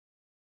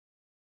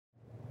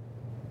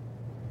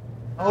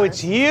Oh,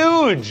 it's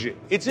huge.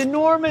 It's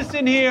enormous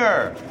in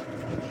here.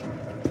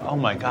 Oh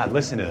my God,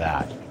 listen to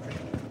that.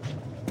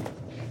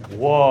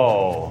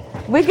 Whoa.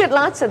 We get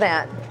lots of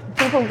that.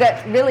 People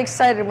get really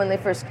excited when they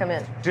first come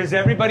in. Does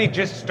everybody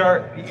just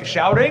start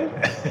shouting?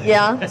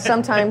 Yeah,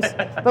 sometimes.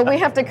 But we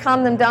have to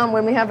calm them down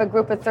when we have a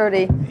group of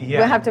 30. We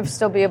have to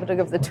still be able to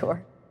give the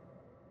tour.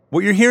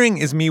 What you're hearing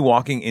is me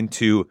walking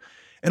into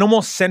an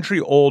almost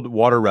century-old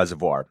water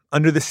reservoir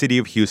under the city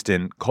of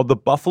Houston called the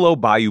Buffalo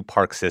Bayou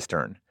Park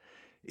Cistern.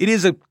 It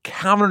is a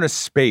cavernous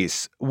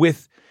space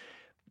with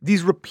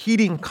these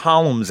repeating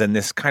columns and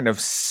this kind of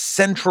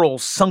central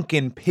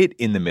sunken pit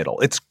in the middle.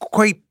 It's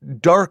quite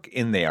dark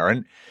in there,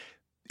 and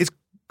it's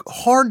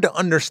hard to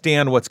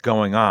understand what's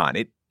going on.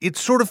 It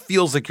sort of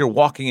feels like you're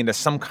walking into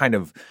some kind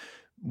of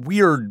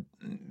weird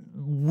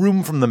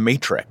room from the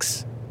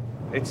Matrix.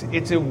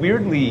 It's a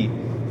weirdly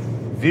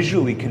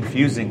visually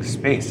confusing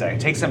space. It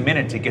takes a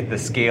minute to get the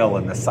scale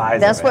and the size of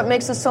it. That's what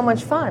makes it so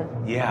much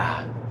fun.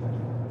 Yeah,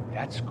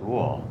 that's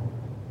cool.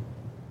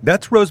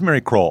 That's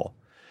Rosemary Kroll,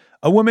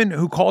 a woman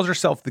who calls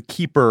herself the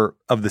keeper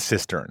of the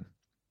cistern.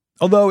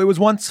 Although it was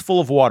once full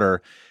of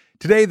water,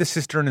 today the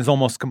cistern is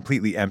almost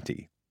completely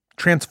empty,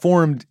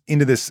 transformed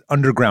into this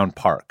underground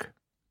park.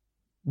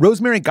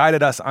 Rosemary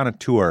guided us on a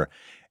tour,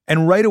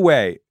 and right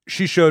away,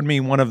 she showed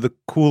me one of the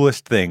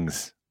coolest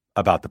things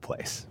about the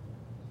place.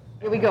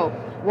 Here we go.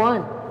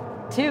 1,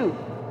 2,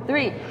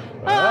 3.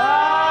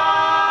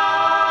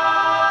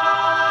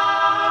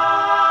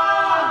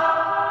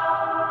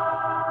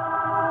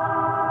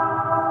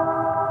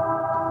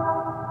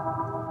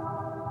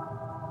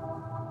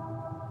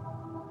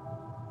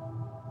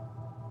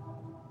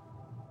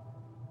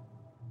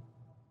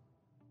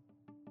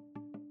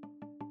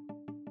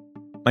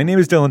 My name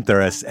is Dylan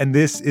Thuris, and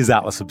this is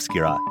Atlas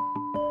Obscura,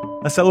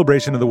 a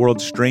celebration of the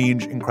world's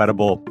strange,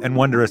 incredible, and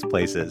wondrous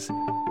places.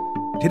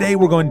 Today,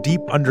 we're going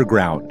deep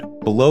underground,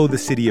 below the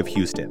city of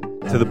Houston,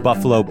 to the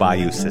Buffalo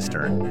Bayou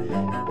Cistern.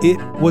 It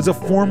was a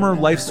former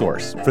life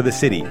source for the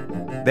city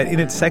that,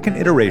 in its second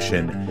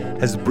iteration,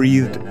 has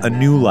breathed a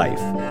new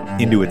life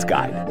into its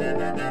guide.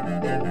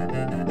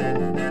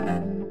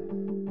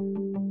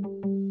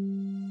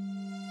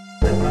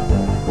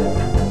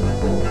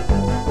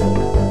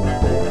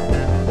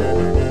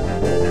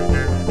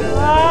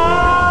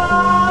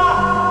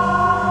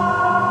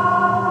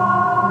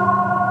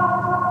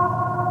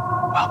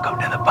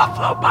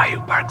 Buffalo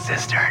Bayou Park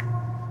Cistern.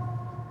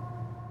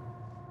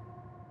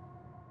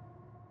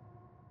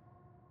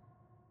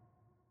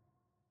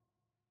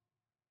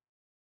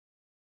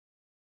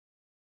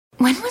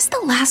 When was the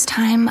last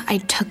time I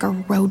took a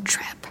road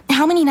trip?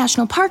 How many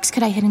national parks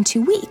could I hit in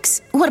 2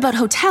 weeks? What about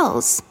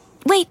hotels?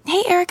 Wait,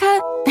 hey,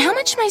 Erica, how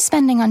much am I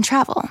spending on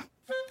travel?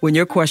 When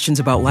your questions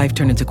about life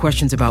turn into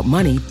questions about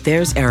money,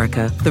 there's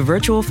Erica, the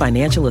virtual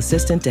financial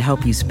assistant to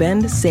help you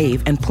spend,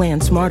 save, and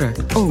plan smarter.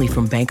 Only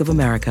from Bank of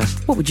America.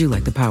 What would you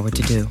like the power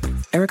to do?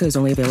 Erica is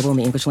only available in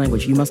the English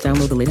language. You must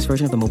download the latest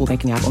version of the mobile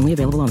banking app, only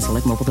available on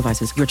select mobile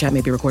devices. Your chat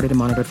may be recorded and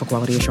monitored for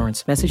quality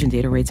assurance. Message and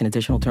data rates and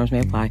additional terms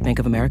may apply. Bank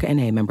of America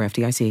N.A., member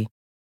FDIC.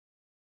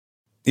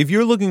 If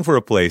you're looking for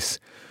a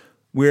place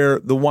where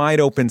the wide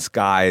open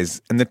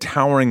skies and the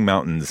towering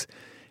mountains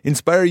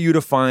inspire you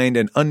to find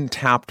an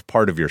untapped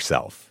part of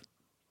yourself,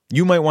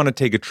 you might want to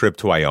take a trip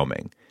to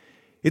Wyoming.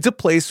 It's a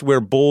place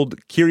where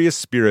bold, curious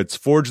spirits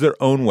forge their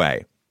own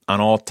way on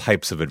all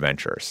types of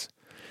adventures.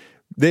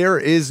 There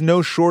is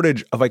no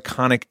shortage of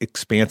iconic,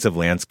 expansive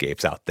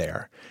landscapes out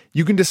there.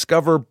 You can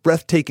discover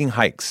breathtaking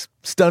hikes,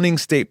 stunning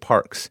state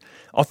parks,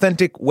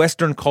 authentic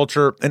Western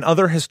culture, and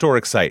other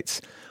historic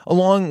sites,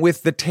 along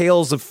with the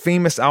tales of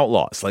famous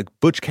outlaws like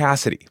Butch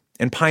Cassidy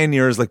and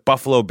pioneers like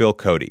Buffalo Bill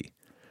Cody.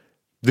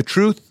 The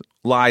truth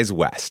lies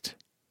west.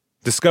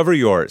 Discover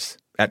yours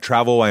at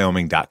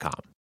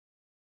travelwyoming.com.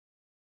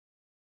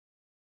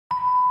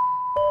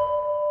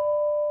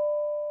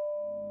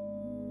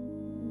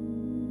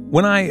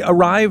 When I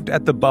arrived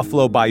at the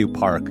Buffalo Bayou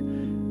Park,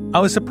 I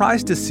was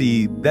surprised to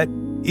see that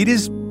it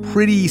is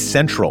pretty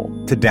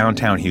central to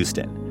downtown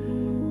Houston.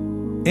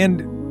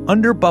 And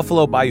under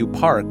Buffalo Bayou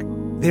Park,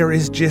 there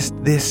is just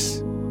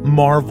this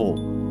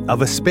marvel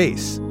of a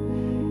space.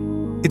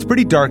 It's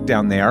pretty dark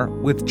down there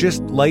with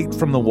just light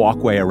from the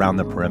walkway around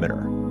the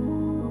perimeter.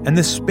 And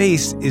the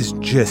space is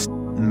just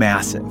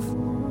massive.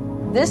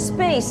 This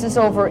space is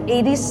over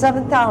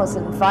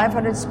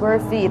 87,500 square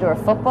feet, or a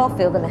football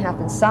field and a half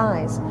in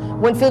size.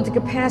 When filled to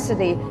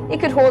capacity, it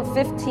could hold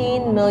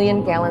 15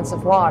 million gallons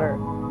of water.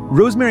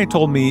 Rosemary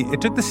told me it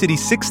took the city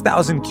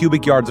 6,000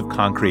 cubic yards of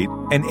concrete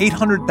and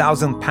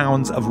 800,000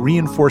 pounds of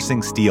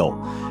reinforcing steel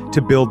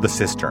to build the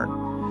cistern.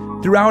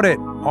 Throughout it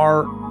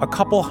are a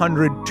couple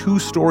hundred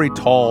two-story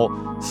tall,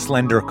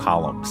 slender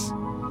columns.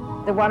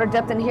 The water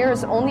depth in here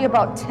is only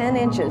about 10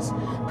 inches.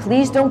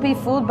 Please don't be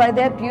fooled by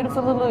that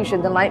beautiful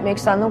illusion the light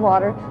makes on the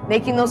water,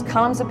 making those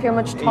columns appear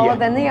much taller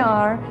than they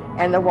are,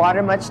 and the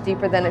water much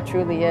deeper than it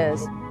truly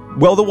is.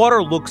 Well, the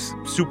water looks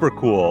super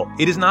cool.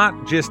 It is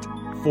not just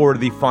for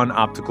the fun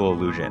optical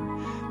illusion.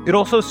 It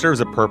also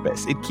serves a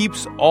purpose. It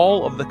keeps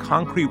all of the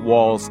concrete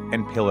walls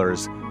and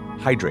pillars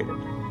hydrated.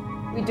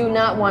 We do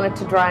not want it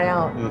to dry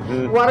out.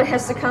 Water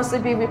has to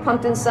constantly be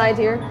repumped inside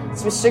here.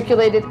 It's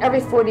recirculated every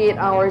 48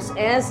 hours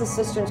as the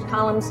cistern's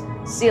columns,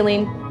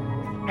 ceiling,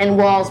 and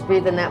walls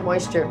breathe in that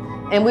moisture.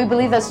 And we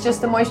believe that's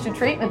just the moisture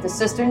treatment the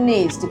cistern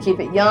needs to keep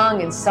it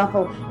young and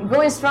supple and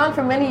going strong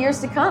for many years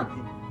to come.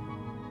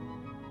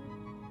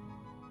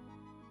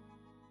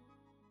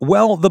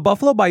 Well, the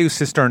Buffalo Bayou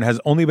Cistern has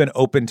only been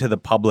open to the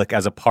public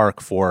as a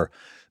park for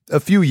a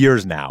few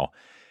years now.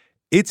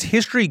 Its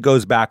history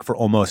goes back for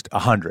almost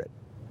 100.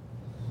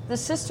 The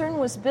cistern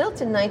was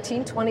built in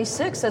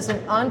 1926 as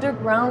an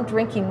underground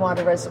drinking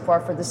water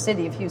reservoir for the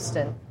city of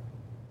Houston.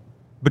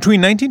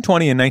 Between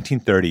 1920 and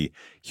 1930,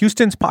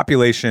 Houston's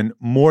population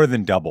more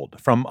than doubled,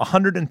 from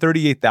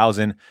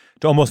 138,000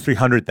 to almost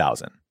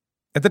 300,000.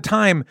 At the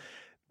time,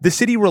 the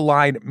city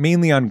relied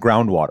mainly on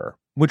groundwater,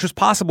 which was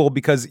possible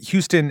because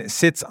Houston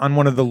sits on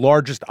one of the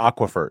largest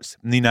aquifers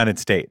in the United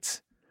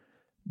States.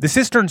 The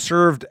cistern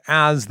served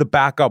as the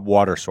backup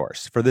water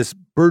source for this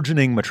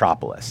burgeoning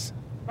metropolis.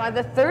 By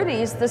the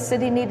 30s, the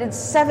city needed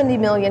 70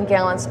 million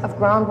gallons of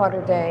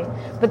groundwater a day,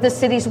 but the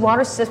city's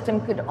water system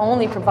could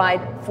only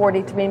provide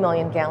 43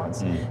 million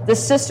gallons. The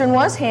cistern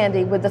was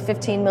handy with the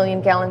 15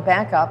 million gallon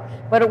backup,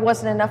 but it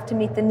wasn't enough to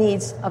meet the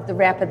needs of the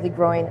rapidly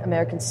growing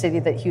American city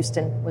that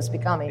Houston was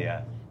becoming.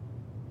 Yeah.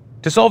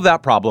 To solve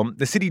that problem,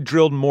 the city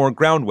drilled more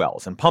ground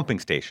wells and pumping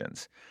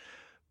stations.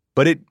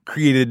 But it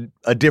created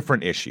a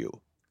different issue,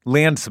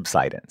 land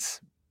subsidence,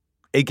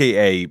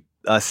 aka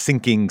a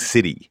sinking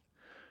city.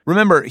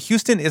 Remember,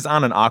 Houston is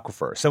on an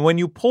aquifer, so when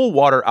you pull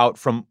water out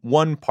from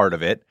one part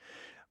of it,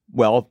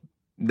 well,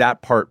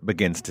 that part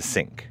begins to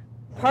sink.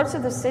 Parts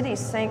of the city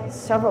sank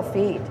several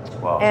feet,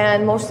 Wow.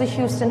 and mostly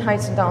Houston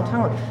Heights and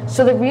downtown.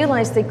 So they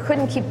realized they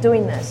couldn't keep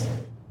doing this.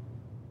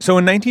 So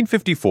in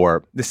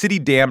 1954, the city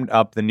dammed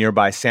up the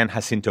nearby San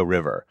Jacinto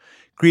River,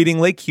 creating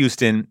Lake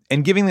Houston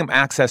and giving them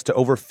access to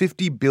over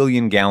 50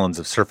 billion gallons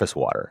of surface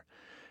water.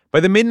 By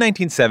the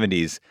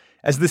mid-1970s,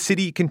 as the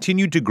city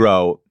continued to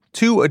grow,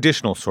 two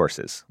additional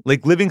sources,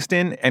 Lake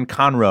Livingston and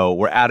Conroe,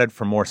 were added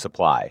for more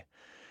supply.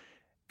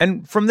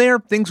 And from there,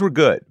 things were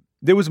good.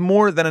 There was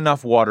more than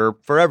enough water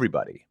for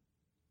everybody.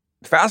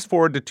 Fast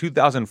forward to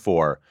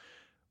 2004,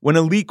 when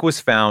a leak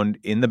was found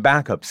in the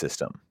backup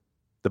system,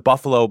 the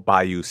Buffalo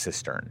Bayou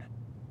Cistern.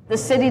 The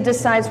city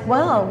decides,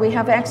 well, we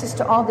have access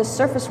to all this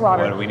surface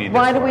water. Why do we need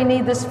this we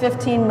need this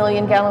 15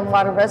 million gallon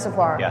water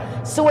reservoir?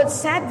 Yeah. So it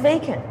sat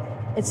vacant.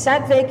 It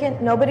sat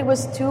vacant. Nobody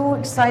was too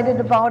excited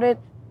about it.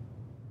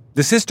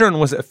 The cistern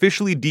was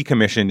officially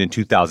decommissioned in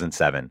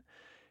 2007,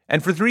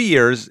 and for 3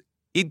 years,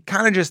 it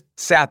kind of just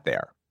sat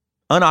there,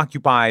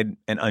 unoccupied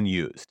and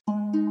unused.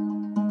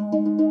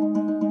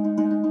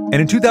 And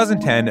in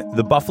 2010,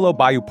 the Buffalo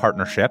Bayou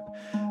Partnership,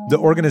 the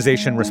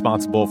organization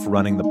responsible for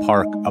running the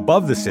park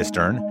above the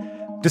cistern,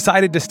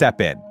 decided to step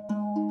in.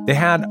 They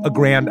had a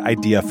grand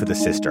idea for the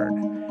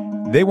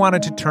cistern. They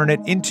wanted to turn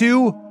it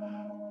into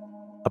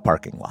a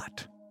parking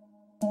lot.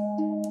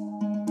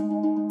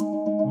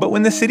 But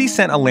when the city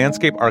sent a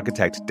landscape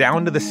architect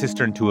down to the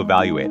cistern to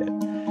evaluate it,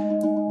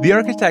 the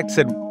architect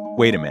said,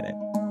 wait a minute,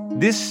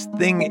 this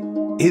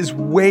thing is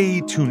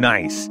way too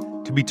nice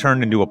to be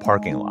turned into a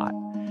parking lot.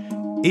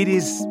 It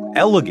is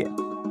elegant.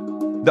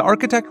 The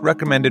architect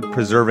recommended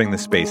preserving the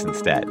space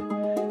instead.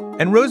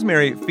 And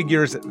Rosemary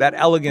figures that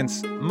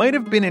elegance might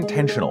have been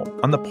intentional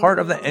on the part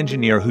of the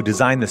engineer who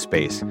designed the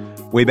space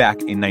way back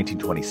in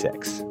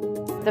 1926.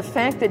 The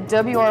fact that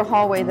W.R.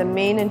 Hallway, the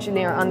main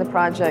engineer on the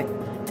project,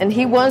 and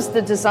he was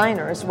the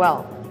designer as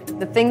well.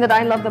 The thing that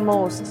I love the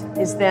most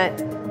is that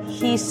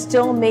he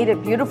still made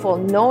it beautiful,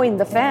 knowing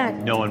the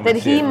fact that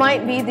he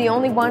might be the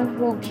only one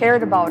who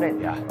cared about it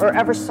or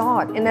ever saw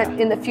it, and that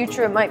in the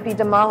future it might be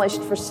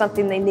demolished for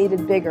something they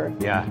needed bigger.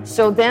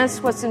 So that's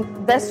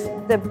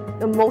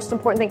the most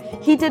important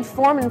thing. He did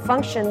form and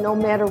function no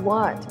matter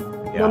what.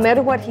 No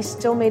matter what, he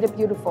still made it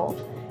beautiful.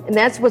 And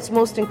that's what's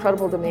most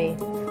incredible to me.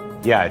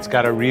 Yeah, it's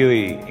got a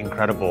really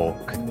incredible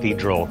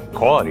cathedral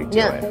quality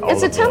to it.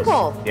 It's a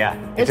temple.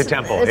 It's a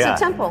temple. It's a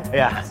temple.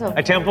 Yeah, so.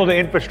 A temple to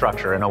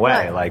infrastructure in a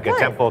way, a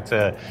temple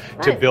to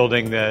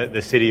building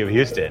the city of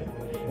Houston.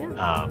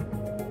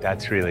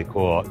 That's really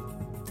cool.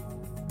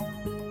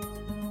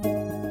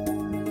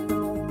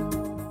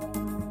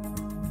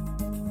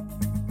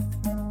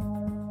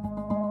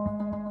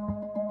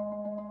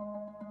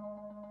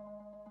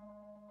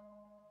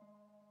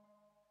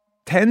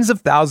 Tens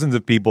of thousands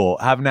of people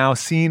have now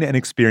seen and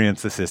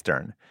experienced the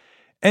cistern.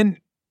 And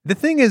the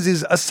thing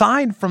is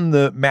aside from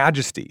the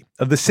majesty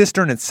of the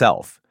cistern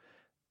itself,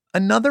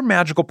 another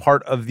magical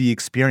part of the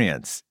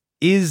experience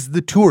is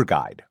the tour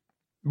guide,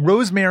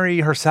 Rosemary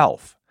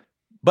herself.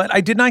 But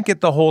I did not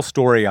get the whole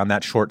story on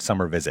that short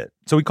summer visit,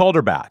 so we called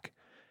her back.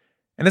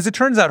 And as it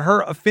turns out,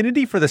 her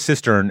affinity for the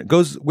cistern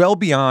goes well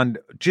beyond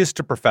just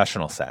a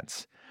professional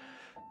sense.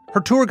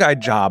 Her tour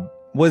guide job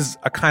was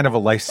a kind of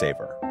a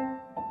lifesaver.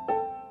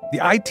 The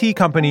IT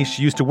company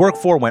she used to work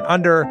for went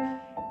under,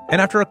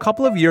 and after a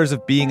couple of years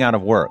of being out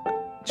of work,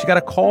 she got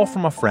a call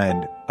from a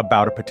friend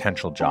about a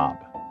potential job.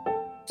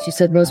 She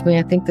said, Rosemary,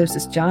 I think there's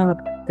this job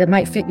that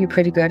might fit you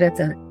pretty good at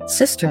the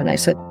cistern. I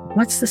said,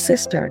 what's the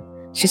cistern?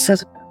 She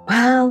says,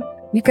 well,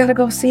 you got to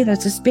go see.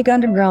 There's this big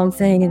underground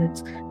thing,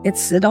 and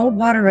it's an old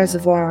water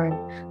reservoir,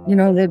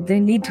 and, they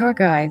need tour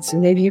guides,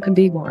 and maybe you can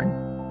be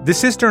one. The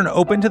cistern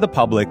opened to the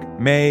public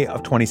May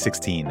of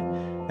 2016,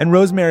 and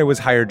Rosemary was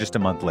hired just a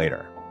month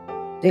later.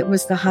 It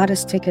was the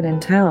hottest ticket in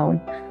town,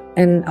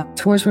 and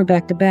tours were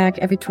back to back.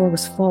 Every tour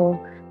was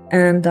full,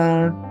 and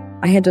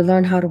I had to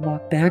learn how to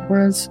walk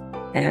backwards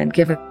and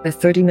give a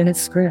 30-minute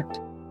script,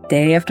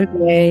 day after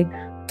day,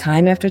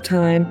 time after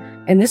time.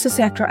 And this is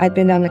after I'd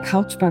been on the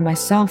couch by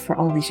myself for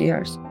all these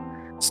years.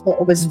 So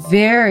it was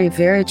very,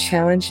 very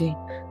challenging.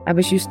 I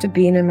was used to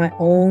being in my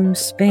own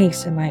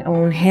space, in my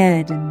own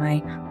head, in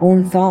my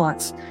own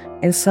thoughts.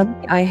 And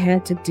suddenly I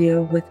had to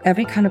deal with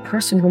every kind of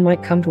person who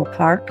might come to a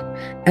park,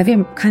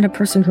 every kind of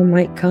person who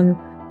might come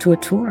to a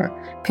tour.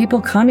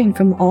 People coming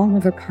from all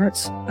over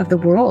parts of the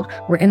world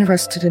were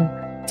interested in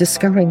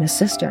discovering the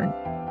cistern.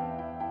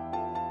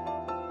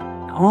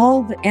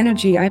 All the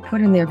energy I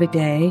put in there every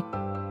day,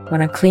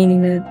 when I'm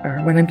cleaning it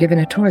or when I'm giving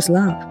a tour, is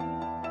love.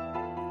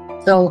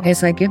 So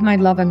as I give my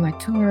love on my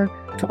tour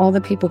to all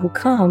the people who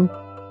come,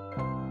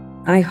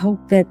 I hope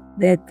that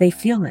they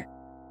feel it.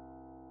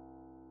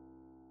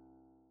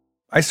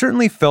 I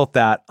certainly felt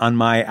that on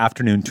my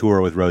afternoon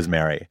tour with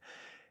Rosemary.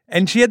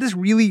 And she had this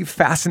really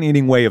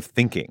fascinating way of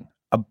thinking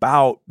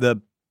about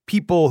the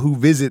people who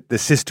visit the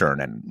cistern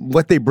and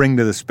what they bring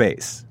to the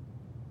space.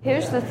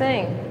 Here's the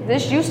thing.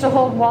 This used to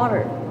hold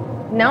water.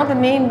 Now the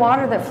main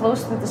water that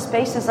flows through the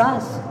space is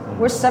us.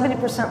 We're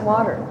 70%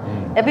 water.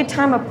 Every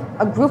time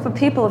a group of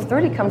people of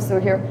 30 comes through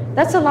here,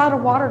 that's a lot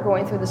of water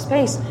going through the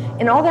space.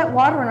 And all that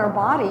water in our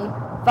body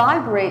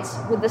vibrates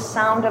with the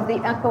sound of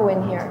the echo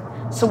in here.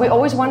 So we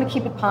always want to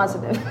keep it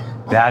positive.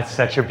 That's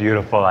such a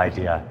beautiful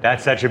idea.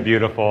 That's such a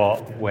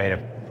beautiful way to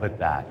put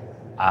that.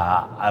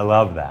 I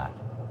love that.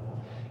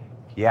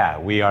 Yeah,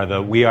 we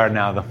are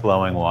now the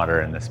flowing water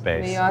in the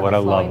space. What a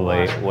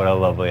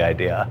lovely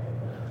idea.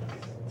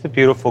 It's a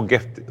beautiful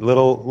gift,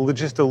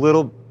 just a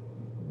little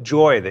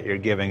joy that you're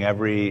giving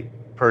every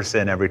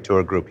person, every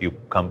tour group you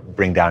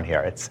bring down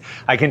here.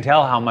 I can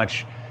tell how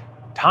much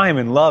time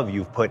and love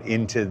you've put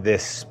into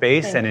this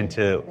space and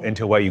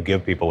into what you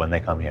give people when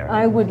they come here.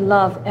 I would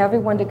love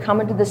everyone to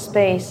come into this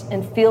space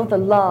and feel the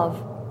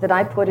love that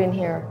I put in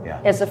here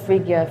as a free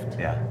gift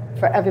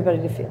for everybody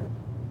to feel.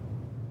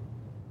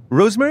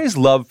 Rosemary's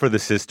love for the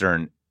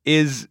cistern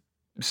is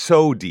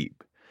so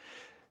deep.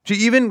 She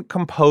even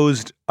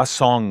composed a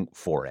song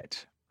for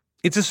it.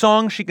 It's a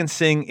song she can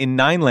sing in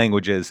 9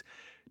 languages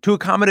to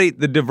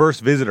accommodate the diverse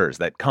visitors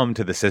that come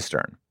to the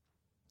cistern.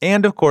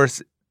 And, of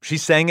course, she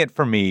sang it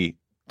for me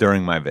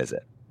during my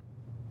visit.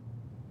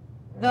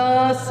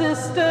 The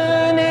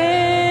cistern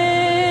is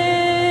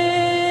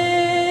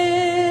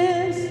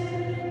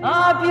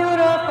a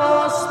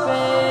beautiful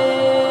space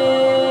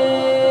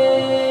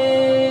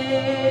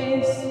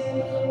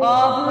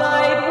of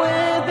light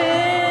within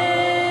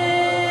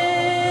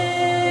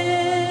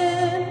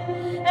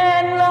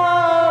and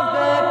love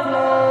that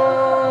flows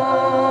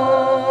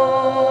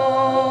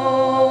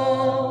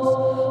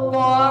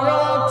for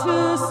all to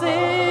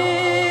see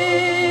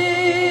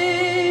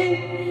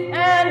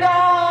and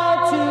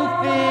all to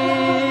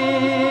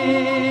feel,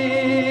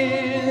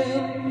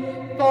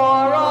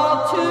 for all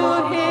to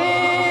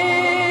hear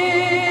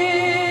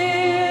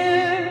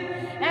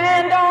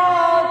and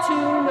all to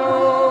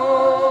know.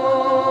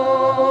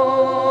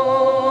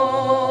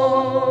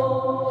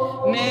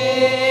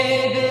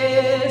 May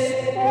this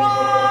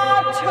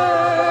water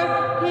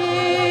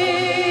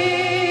heal.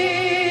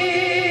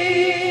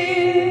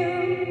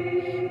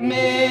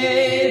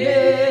 May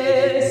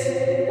this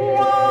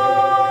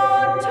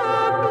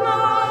water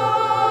flow.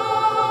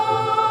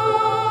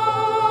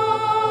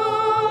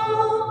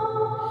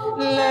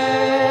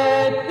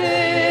 Let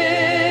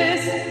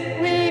this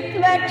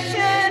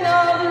reflection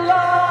of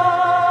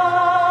love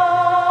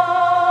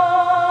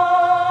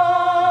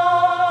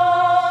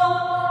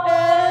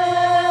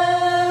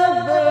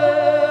ever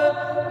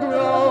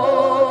grow.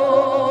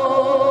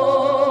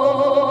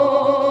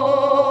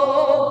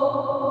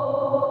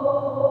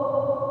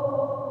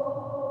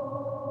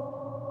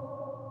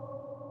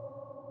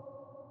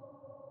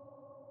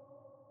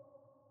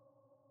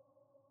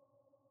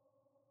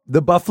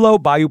 The Buffalo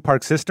Bayou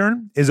Park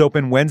Cistern is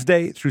open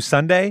Wednesday through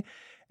Sunday.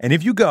 And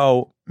if you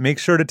go, make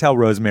sure to tell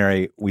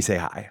Rosemary we say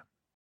hi.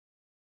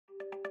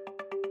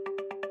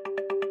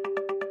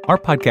 Our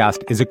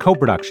podcast is a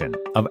co-production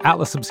of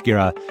Atlas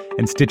Obscura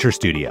and Stitcher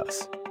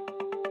Studios.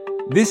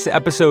 This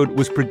episode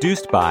was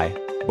produced by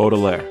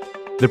Baudelaire,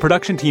 the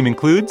production team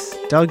includes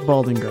Doug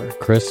Baldinger,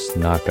 Chris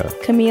Naka,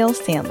 Camille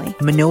Stanley,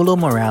 Manolo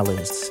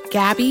Morales,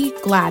 Gabby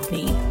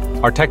Gladney.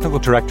 our technical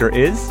director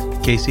is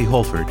Casey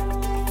Holford,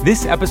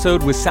 This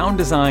episode was sound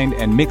designed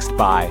and mixed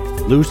by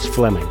Luce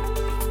Fleming.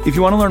 If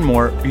you want to learn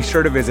more, be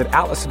sure to visit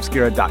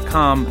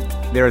atlasobscura.com.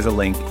 There is a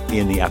link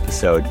in the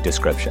episode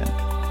description.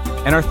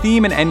 And our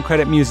theme and end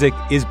credit music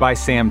is by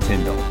Sam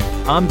Tyndall.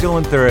 I'm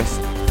Dylan Thuris,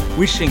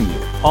 wishing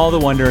you all the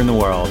wonder in the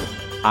world.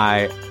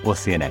 I will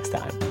see you next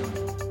time.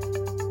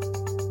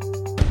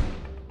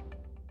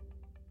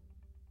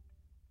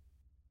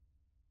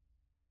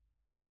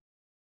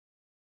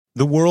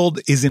 The world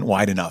isn't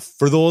wide enough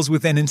for those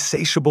with an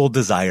insatiable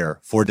desire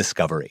for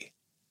discovery.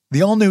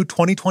 The all-new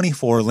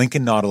 2024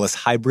 Lincoln Nautilus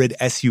Hybrid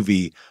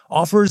SUV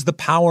offers the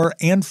power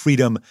and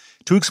freedom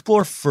to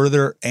explore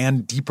further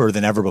and deeper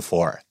than ever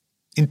before.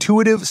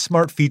 Intuitive,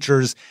 smart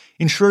features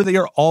ensure that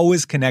you're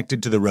always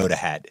connected to the road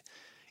ahead.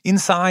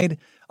 Inside,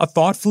 a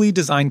thoughtfully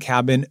designed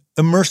cabin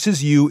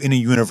immerses you in a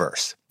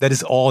universe that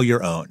is all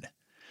your own.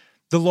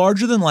 The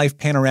larger-than-life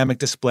panoramic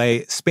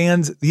display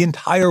spans the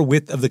entire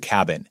width of the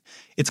cabin.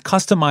 It's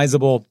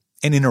customizable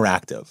and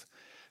interactive.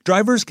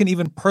 Drivers can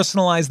even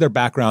personalize their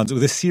backgrounds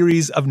with a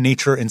series of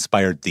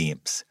nature-inspired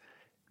themes.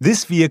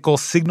 This vehicle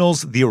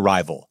signals the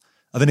arrival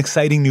of an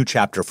exciting new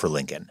chapter for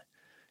Lincoln.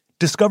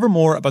 Discover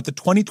more about the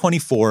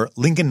 2024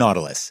 Lincoln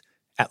Nautilus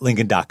at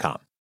Lincoln.com.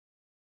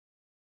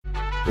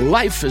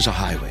 Life is a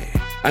highway,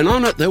 and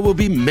on it there will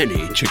be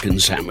many chicken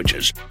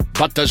sandwiches.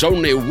 But there's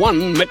only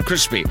one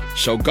McCrispy.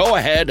 So go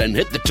ahead and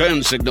hit the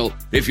turn signal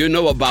if you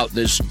know about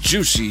this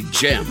juicy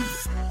gem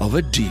of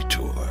a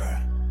detour.